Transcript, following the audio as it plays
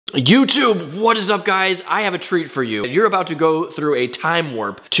YouTube, what is up guys? I have a treat for you. You're about to go through a time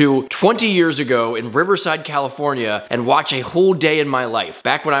warp to 20 years ago in Riverside, California and watch a whole day in my life.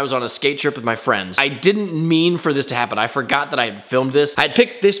 Back when I was on a skate trip with my friends. I didn't mean for this to happen. I forgot that I had filmed this. I had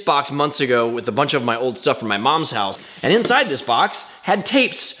picked this box months ago with a bunch of my old stuff from my mom's house. And inside this box had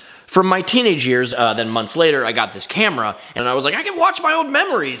tapes from my teenage years. Then months later, I got this camera and I was like, I can watch my old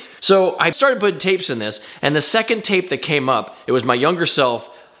memories. So I started putting tapes in this, and the second tape that came up, it was my younger self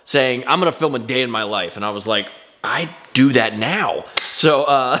saying, I'm gonna film a day in my life. And I was like, I do that now.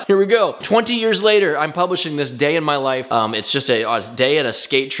 So here we go. 20 years later, I'm publishing this day in my life. It's just a day at a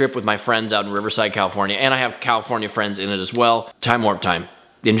skate trip with my friends out in Riverside, California. And I have California friends in it as well. Time warp time.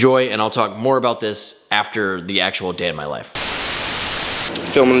 Enjoy, and I'll talk more about this after the actual day in my life.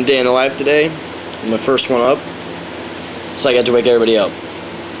 Filming a day in the life today. I'm the first one up. So I got to wake everybody up.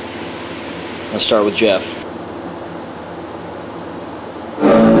 I'll start with Jeff.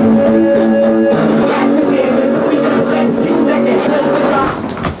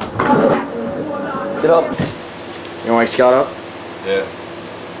 Get up. You wanna wake Scott up? Yeah.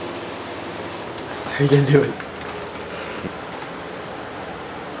 How are you gonna do it?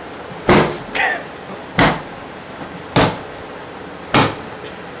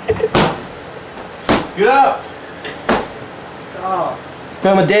 Get up! Oh.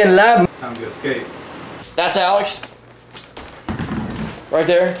 Film a day in the lab. Time to go skate. That's Alex. Right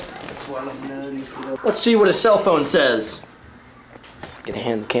there. Let's see what his cell phone says. Gonna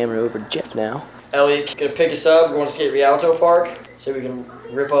hand the camera over to Jeff now. Elliot, gonna pick us up. We're going to skate Rialto Park, so we can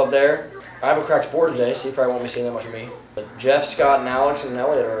rip up there. I have a cracked board today, so you probably won't be seeing that much of me. But Jeff, Scott, and Alex and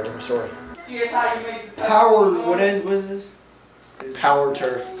Elliot are a different story. Power, what is this? Power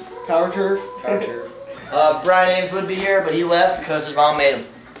turf. Power turf? Power turf. Brian Ames would be here, but he left because his mom made him.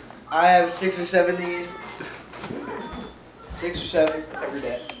 I have 6 or 7 of these. 6 or 7 every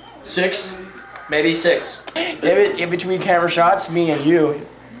day. 6? Maybe 6. In between camera shots, me and you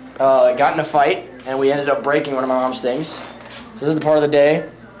got in a fight, and we ended up breaking one of my mom's things. So this is the part of the day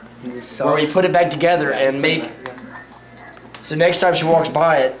where we put it back together and make. So next time she walks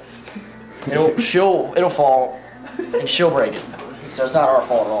by it, it'll fall, and she'll break it. So it's not our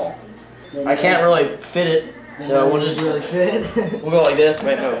fault at all. I can't really fit it, so we'll just really fit. We'll go like this.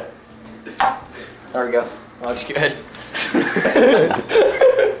 Wait, no. There we go. Looks good.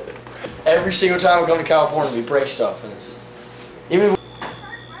 Every single time we come to California, we break stuff, and it's even.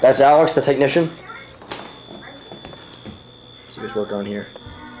 That's Alex, the technician. Let's see what's working on here.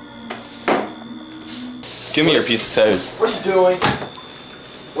 Give me your piece of toad. What are you doing?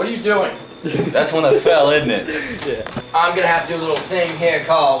 What are you doing? That's one that fell, isn't it? Yeah. I'm gonna have to do a little thing here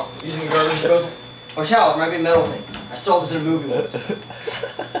called using garbage disposal. Or hell, it might be a metal thing. I saw this in a movie once.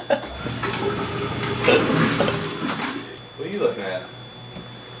 What are you looking at?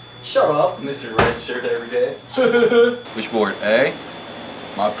 Shut up. Mr. Red Shirt every day. Which board? A,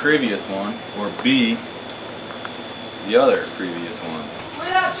 my previous one, or B, the other previous one?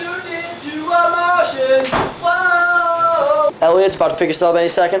 When I tuned into emotion, whoa. Elliot's about to pick us up any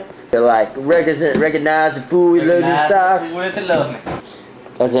second. They're like, recognize the fool we love your socks.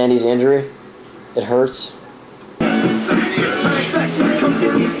 That's Andy's injury. It hurts.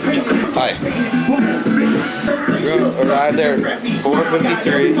 Hi. We're gonna arrive there at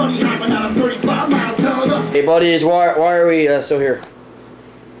 4:53. Hey buddies, why are we still here?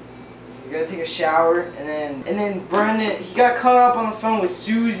 He's gonna take a shower, and then Brendan, he got caught up on the phone with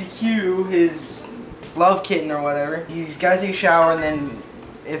Susie Q, his love kitten or whatever. He's gotta take a shower, and then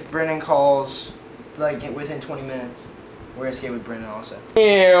if Brendan calls, like within 20 minutes, we're gonna skate with Brendan also.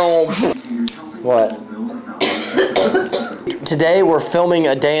 What? Today we're filming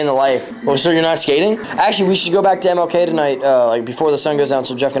a day in the life. Oh, so you're not skating? Actually, we should go back to MLK tonight, like before the sun goes down,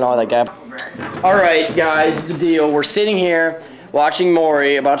 so Jeff can all that gap. All right, guys, the deal. We're sitting here watching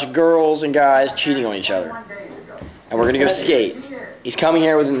Maury, a bunch of girls and guys cheating on each other, and we're gonna go skate. He's coming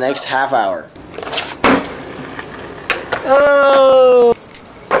here within the next half hour. Oh!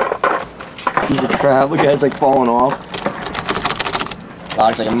 He's a crap. Look at it's like falling off.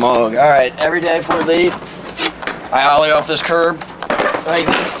 Looks like a mug. All right, every day before we leave, I ollie off this curb like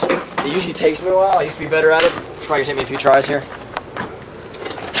this. It usually takes me a while. I used to be better at it. It's probably gonna take me a few tries here.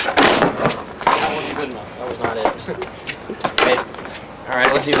 That wasn't good enough. That was not it. Wait. All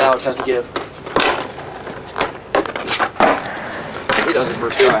right, let's see what Alex has to give. He does it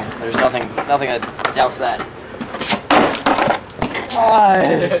first try. There's nothing that doubts that.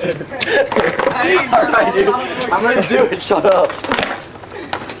 Alright, dude. I'm gonna do it. Shut up.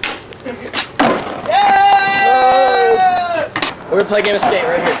 Yeah! We're gonna play a game of skate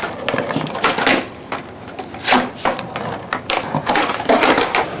right here.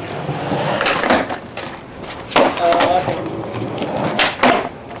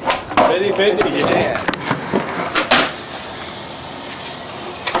 50, yeah.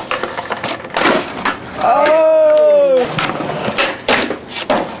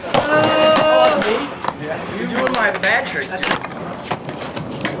 You're doing my bad tricks.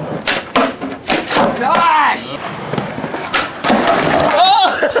 Gosh!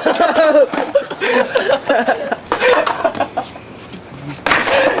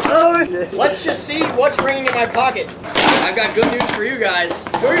 Oh shit. Let's just see what's ringing in my pocket. I've got good news for you guys.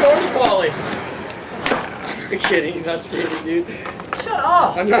 Show your order quality. I'm not kidding, he's not skating, dude. Shut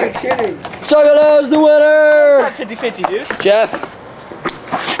up. I'm not kidding. Juggalo's the winner! It's not 50-50, dude. Jeff.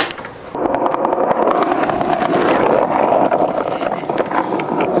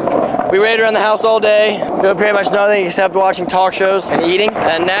 We raided around the house all day, doing pretty much nothing except watching talk shows and eating.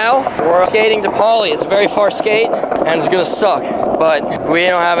 And now we're skating to Polly. It's a very far skate and it's gonna suck, but we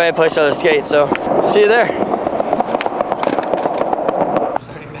don't have any place to skate, so see you there.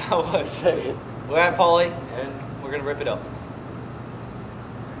 Starting now, one second. We're at Polly and we're gonna rip it up.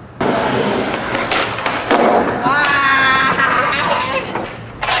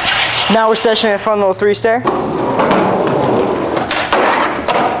 Now we're sessioning a fun little 3-stair.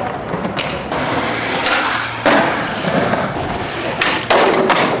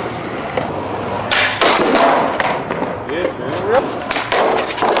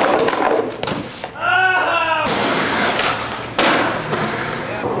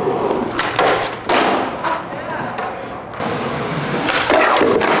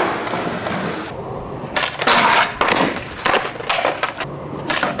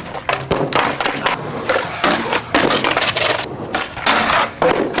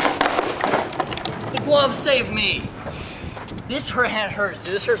 Glove save me. This hand hurts,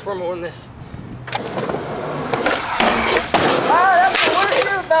 dude. This hurts more than this. Ah, that's what we're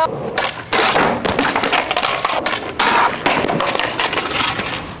here about.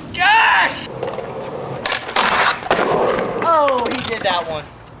 Yes! Oh, he did that one.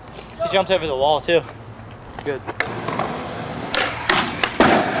 He jumped over the wall too. It's good.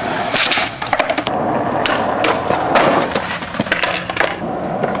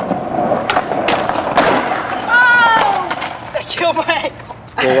 Kill my ankle.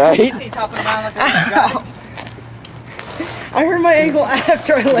 Right? He's hopping around like a guy. I hurt my ankle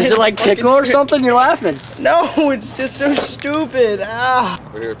after I landed. Is it like tickle or something? You're laughing. No, it's just so stupid. Ah.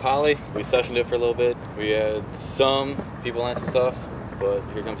 We're here at Polly. We sessioned it for a little bit. We had some people on some stuff, but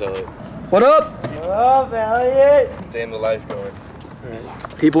here comes Elliot. What up? What up, Elliot? Day in the life going.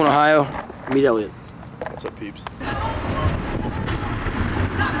 People in Ohio, meet Elliot. What's up, peeps?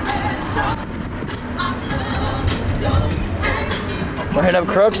 We're hitting up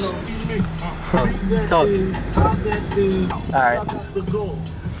Crooks. Talk. Alright.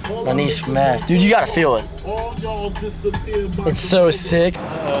 My knee's from ass. Dude, you gotta feel it. It's so sick.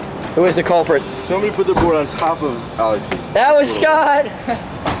 Who is the culprit? Somebody put the board on top of Alex's. That was Scott!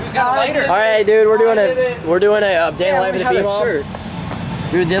 Who's got a lighter? Alright, dude, we're doing a day in the life of the B-Mob.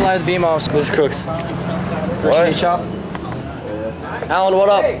 We're doing day in the life of the B-Mob. This is Crooks. First skate shop. Alan, what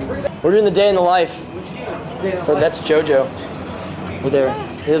up? We're doing the day in the life. Oh, that's JoJo. We're there.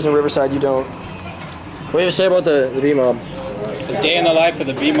 He lives in Riverside, you don't. What do you have to say about the B-Mob? The day in the life of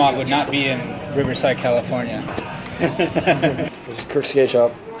the B-Mob would not be in Riverside, California. This is Crook's skate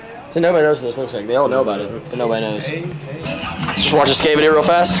shop. So nobody knows what this looks like. They all know about it, but nobody knows. Let's just watch a skate video real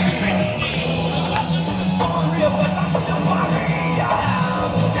fast.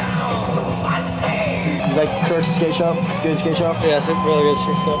 You like Crook's skate shop? It's a good skate shop? Yeah, it's a really good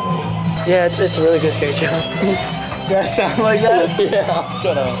skate shop. Yeah, it's a really good skate shop. That sound like that? Yeah.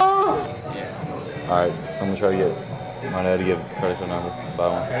 Shut up. Alright, someone try to get my dad to give credit card number. Buy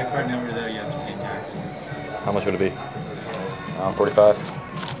one. Credit card number though, you have to pay tax. How much would it be? 45.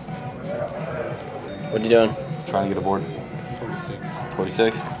 What are you doing? Trying to get a board. 46.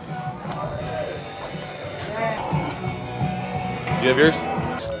 46. You have yours?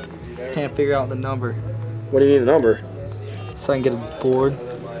 Can't figure out the number. What do you need the number? So I can get a board.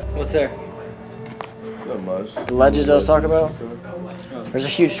 What's there? The ledges I was talking about? There's a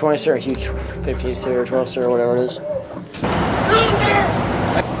huge 20 stir, a huge 15 stir, or 12 stir, or whatever it is.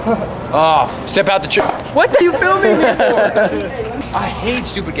 Oh, step out the tree. What are you filming me for? I hate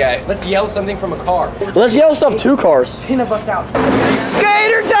stupid guys. Let's yell something from a car. Let's yell stuff to cars. Tina bust out.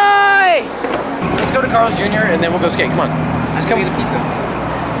 Skater die! Let's go to Carl's Jr. and then we'll go skate. Come on. Let's come get a pizza.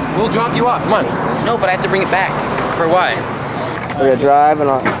 We'll drop you off. Come on. No, but I have to bring it back. For why? We're gonna drive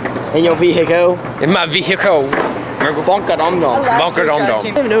in your vehicle. In my vehicle. Bonka dom dom. Bonker dom I dom. don't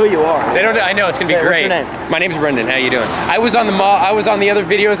even know who you are. They don't. I know it's gonna be What's great. your name? My name's Brendan. How you doing? I was on the other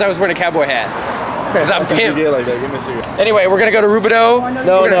videos. I was wearing a cowboy hat. Cause I'm pimp. Anyway, we're gonna go to Rubidoux.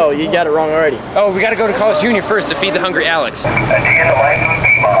 No, you got it wrong already. Oh, we gotta go to College Junior first to feed the hungry Alex. At the end of life of the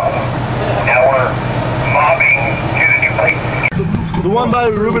B-Mob. Now we're mobbing to the new place. The one by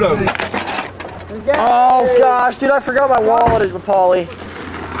Rubidoux. Oh gosh, dude, I forgot my wallet at Paulie.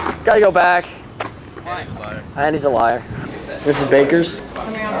 Gotta go back. And he's a liar. This is Baker's.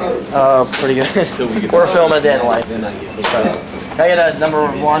 Oh, pretty good. We're filming a day in the life. Can I get a number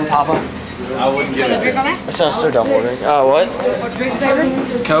 1 Papa? I wouldn't get it. That sounds so dumb ordering. Oh, what? What drink flavor?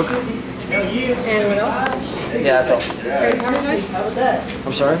 Coke. And what else? Yeah, that's all.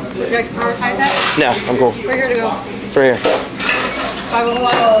 I'm sorry? Would you like to prioritize that? No, I'm cool. We're here to go. For here.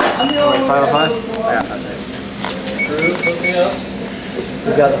 501. 505? I got 5 cents.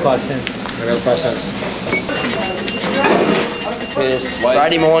 You got the 5 cents. I got 5 cents. Look at this.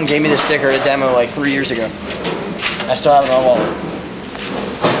 Friday Mullen gave me the sticker at a demo like 3 years ago. I still have it on my wallet.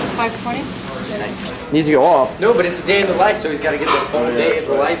 520. Needs to go off. No, but it's a day in the life, so he's gotta get the full day in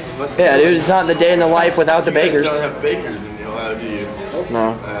the life. Yeah, dude, it's not the day in the life without the Bakers. You guys don't have Bakers in Ohio, do you?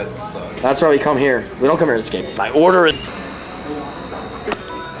 No. That sucks. That's why we come here. We don't come here to escape. I order it.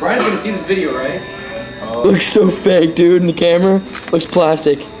 Brian's gonna see this video, right? Looks so fake, dude, in the camera. Looks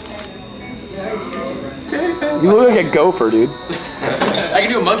plastic. You look like a gopher, dude. I can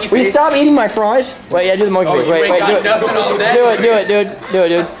do a monkey face. Will you stop eating my fries? Wait, yeah, do the monkey face. Wait, do it. Do it, dude. Do it,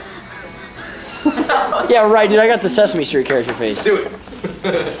 dude. Yeah, right, dude. I got the Sesame Street character face. Do it.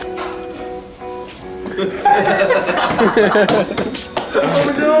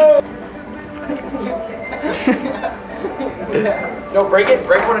 No, break it.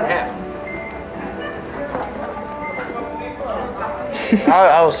 Break 1 in half.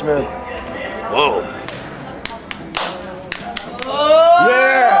 I was smooth. Whoa.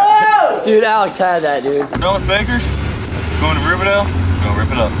 Yeah! Dude, Alex had that, dude. We're done with Bakers. Going to Rubidoux. Go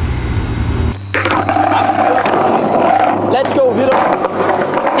rip it up. Let's go, Vito.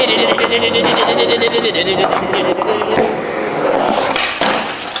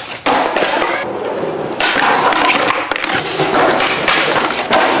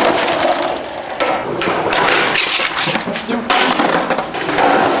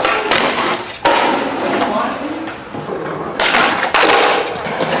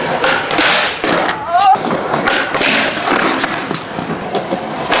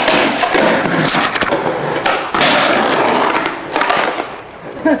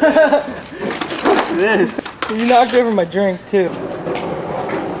 This. You knocked over my drink too.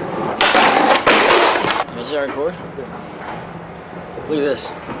 Is that record? Look at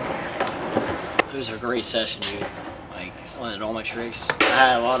this. It was a great session, dude. Like, I landed all my tricks. I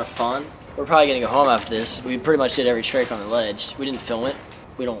had a lot of fun. We're probably gonna go home after this. We pretty much did every trick on the ledge. We didn't film it.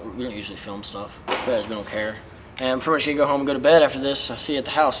 We don't usually film stuff because we don't care. And I'm pretty much gonna go home and go to bed after this. I'll see you at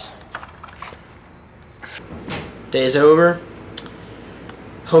the house. Day's over.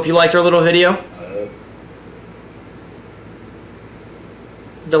 Hope you liked our little video.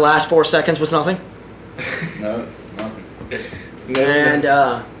 The last 4 seconds was nothing. No, nothing. And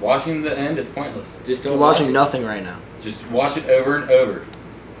Watching the end is pointless. Just you're don't watching watch it. nothing right now. Just watch it over and over.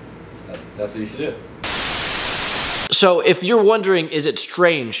 That's what you should do. So if you're wondering, is it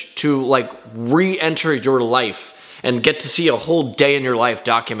strange to like re-enter your life and get to see a whole day in your life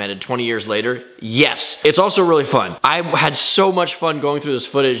documented 20 years later? Yes. It's also really fun. I had so much fun going through this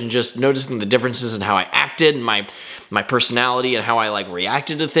footage and just noticing the differences in how I acted and my personality and how I like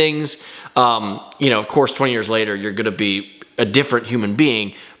reacted to things. You know, of course, 20 years later, you're gonna be a different human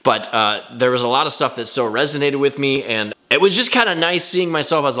being, but there was a lot of stuff that still resonated with me, and it was just kind of nice seeing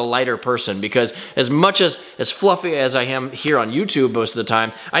myself as a lighter person, because as much as fluffy as I am here on YouTube most of the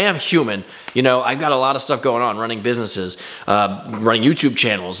time, I am human. You know, I've got a lot of stuff going on, running businesses, running YouTube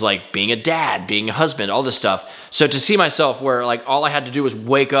channels, like being a dad, being a husband, all this stuff. So to see myself where like all I had to do was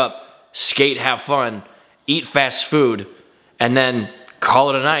wake up, skate, have fun, eat fast food, and then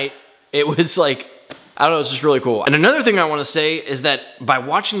call it a night, it was like, I don't know, it's just really cool. And another thing I want to say is that by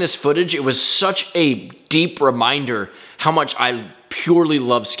watching this footage, it was such a deep reminder how much I purely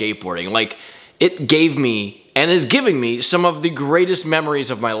love skateboarding. Like, it gave me, and is giving me, some of the greatest memories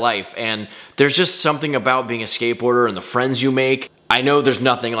of my life. And there's just something about being a skateboarder and the friends you make. I know there's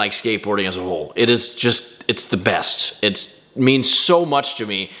nothing like skateboarding as a whole. It is just, it's the best. It means so much to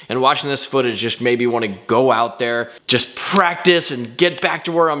me, and watching this footage just made me want to go out there, just practice and get back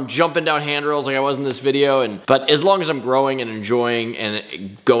to where I'm jumping down handrails like I was in this video. But as long as I'm growing and enjoying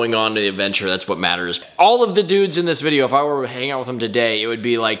and going on to the adventure, that's what matters. All of the dudes in this video, if I were to hang out with them today, it would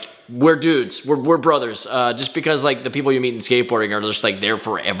be like, we're dudes, we're brothers, just because like the people you meet in skateboarding are just like there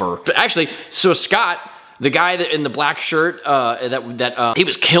forever. But actually, so Scott, The guy that in the black shirt, he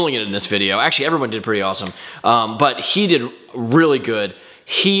was killing it in this video. Actually, everyone did pretty awesome, but he did really good.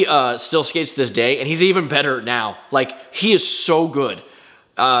 He still skates to this day, and he's even better now. Like, he is so good.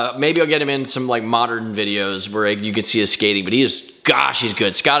 Maybe I'll get him in some like modern videos where you can see his skating, but he is, gosh, he's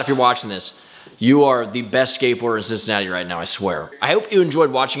good. Scott, if you're watching this, you are the best skateboarder in Cincinnati right now, I swear. I hope you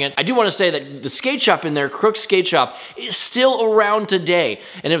enjoyed watching it. I do want to say that the skate shop in there, Crook's Skate Shop, is still around today.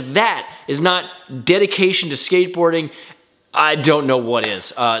 And if that is not dedication to skateboarding, I don't know what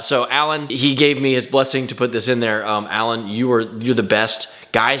is. So Alan, he gave me his blessing to put this in there. Alan, you're the best.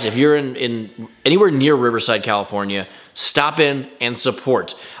 Guys, if you're in anywhere near Riverside, California, stop in and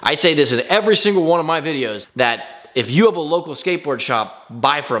support. I say this in every single one of my videos, that if you have a local skateboard shop,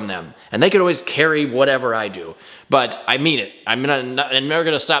 buy from them. And they can always carry whatever I do. But I mean it. I'm never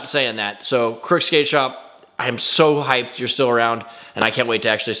going to stop saying that. So, Crook's Skate Shop, I am so hyped you're still around. And I can't wait to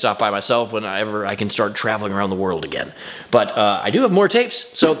actually stop by myself whenever I can start traveling around the world again. But I do have more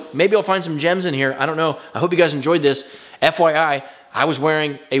tapes, so maybe I'll find some gems in here. I don't know. I hope you guys enjoyed this. FYI, I was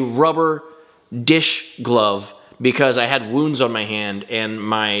wearing a rubber dish glove because I had wounds on my hand, and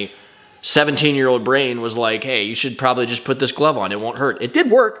my 17-year-old brain was like, hey, you should probably just put this glove on. It won't hurt. It did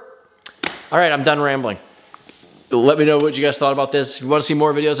work. All right, I'm done rambling. Let me know what you guys thought about this. If you want to see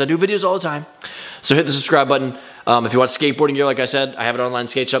more videos, I do videos all the time. So hit the subscribe button. If you want skateboarding gear, like I said, I have an online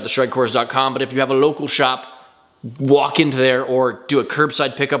skate shop, theshredcourse.com. But if you have a local shop, walk into there or do a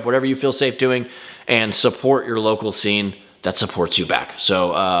curbside pickup, whatever you feel safe doing, and support your local scene that supports you back.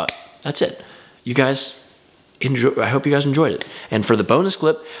 So that's it. You guys, I hope you guys enjoyed it. And for the bonus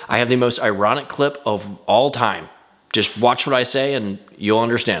clip, I have the most ironic clip of all time. Just watch what I say and you'll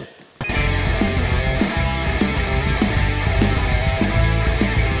understand.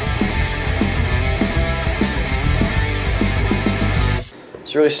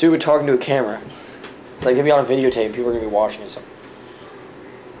 It's really stupid talking to a camera. It's like gonna be on a videotape, people are gonna be watching it. So,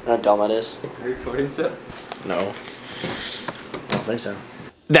 you know how dumb that is? Are you recording stuff? No. I don't think so.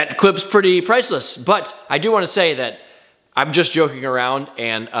 That clip's pretty priceless, but I do want to say that I'm just joking around,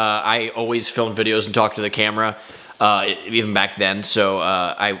 and I always film videos and talk to the camera, even back then, so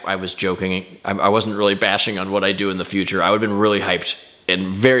I was joking. I wasn't really bashing on what I do in the future. I would have been really hyped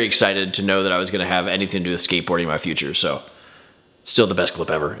and very excited to know that I was going to have anything to do with skateboarding in my future, so still the best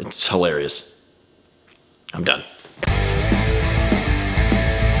clip ever. It's hilarious. I'm done.